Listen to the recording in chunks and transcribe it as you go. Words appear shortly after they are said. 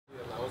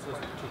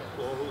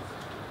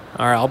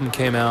our album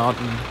came out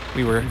and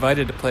we were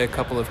invited to play a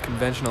couple of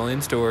conventional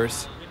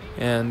in-stores,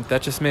 and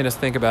that just made us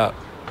think about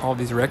all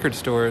these record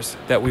stores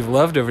that we've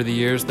loved over the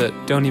years that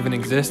don't even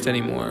exist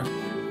anymore.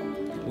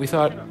 We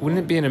thought, wouldn't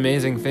it be an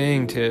amazing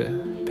thing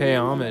to pay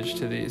homage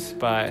to these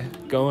by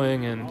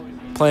going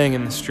and playing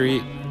in the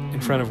street in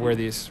front of where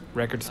these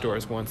record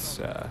stores once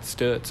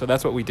stood? So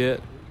that's what we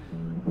did.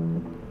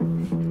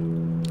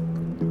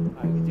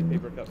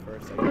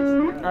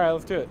 All right,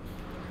 let's do it.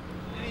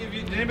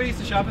 Did anybody used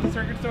to shop at this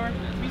record store?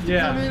 We used to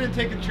come in and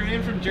take a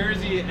train from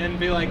Jersey and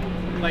be like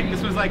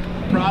this was like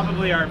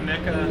probably our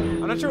mecca.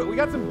 I'm not sure. We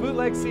got some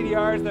bootleg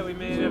CDRs that we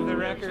made of the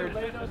record.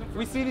 If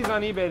we see these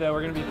on eBay though,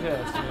 we're gonna be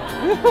pissed.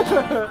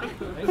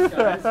 Thanks,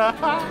 guys.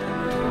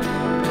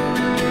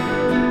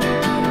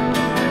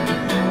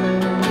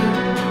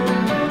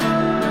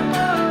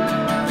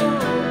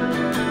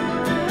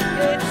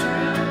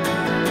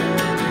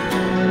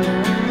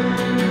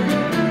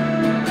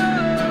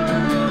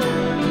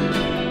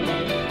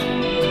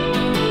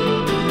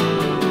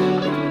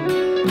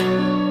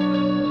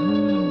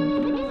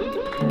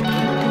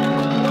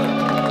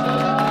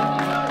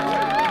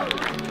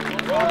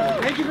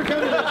 Thank you for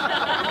coming. I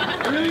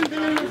really didn't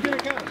think anyone was going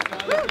to come.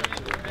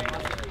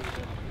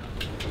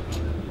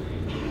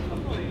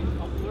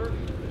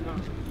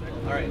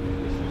 All right.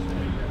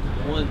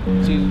 1,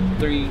 2,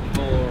 3,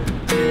 4.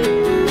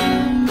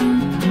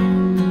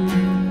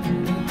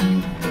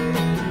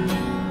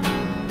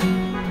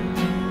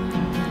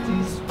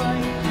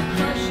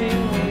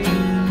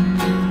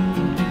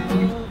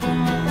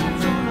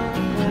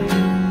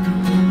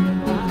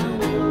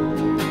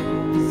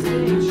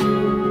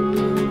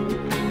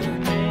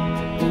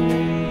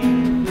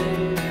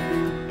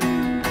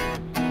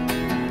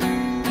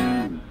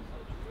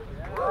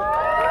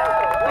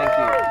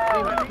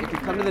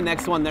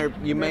 Next one there,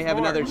 you may have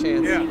another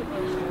chance.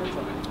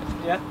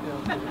 Yeah?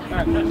 All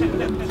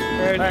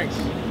right. Thanks.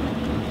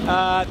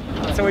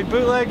 So we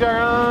bootlegged our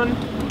own.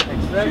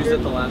 Choose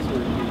at the last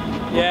one.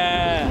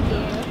 Yeah.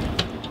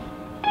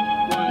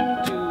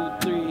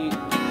 1, 2, 3.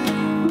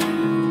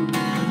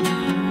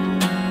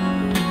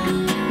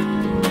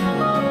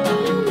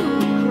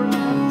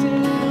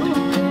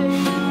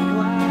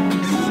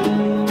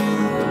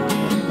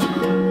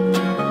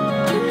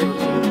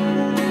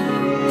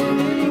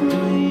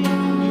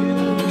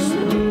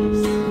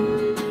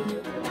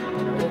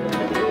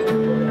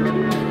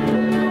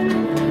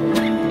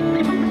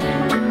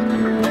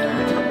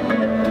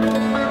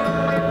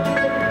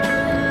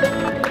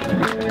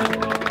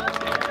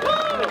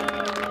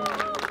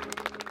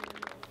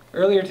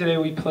 Earlier today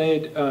we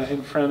played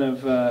in front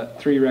of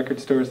 3 record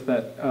stores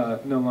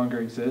that no longer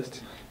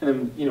exist.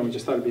 And then, we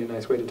just thought it'd be a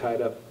nice way to tie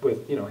it up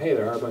with, hey,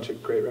 there are a bunch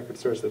of great record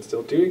stores that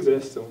still do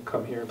exist, and we'll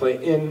come here and play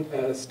in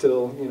a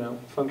still,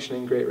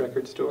 functioning great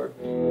record store.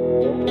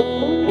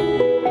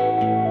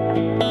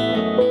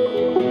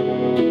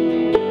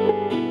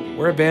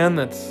 We're a band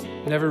that's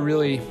never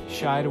really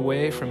shied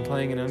away from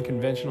playing in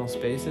unconventional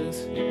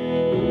spaces.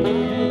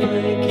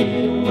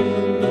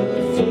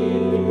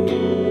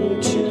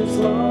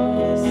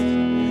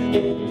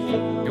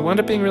 It wound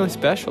up being really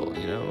special,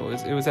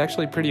 It was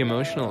actually pretty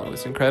emotional. It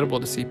was incredible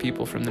to see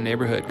people from the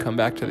neighborhood come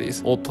back to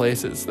these old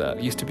places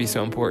that used to be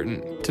so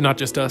important to not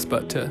just us,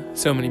 but to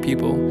so many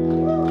people.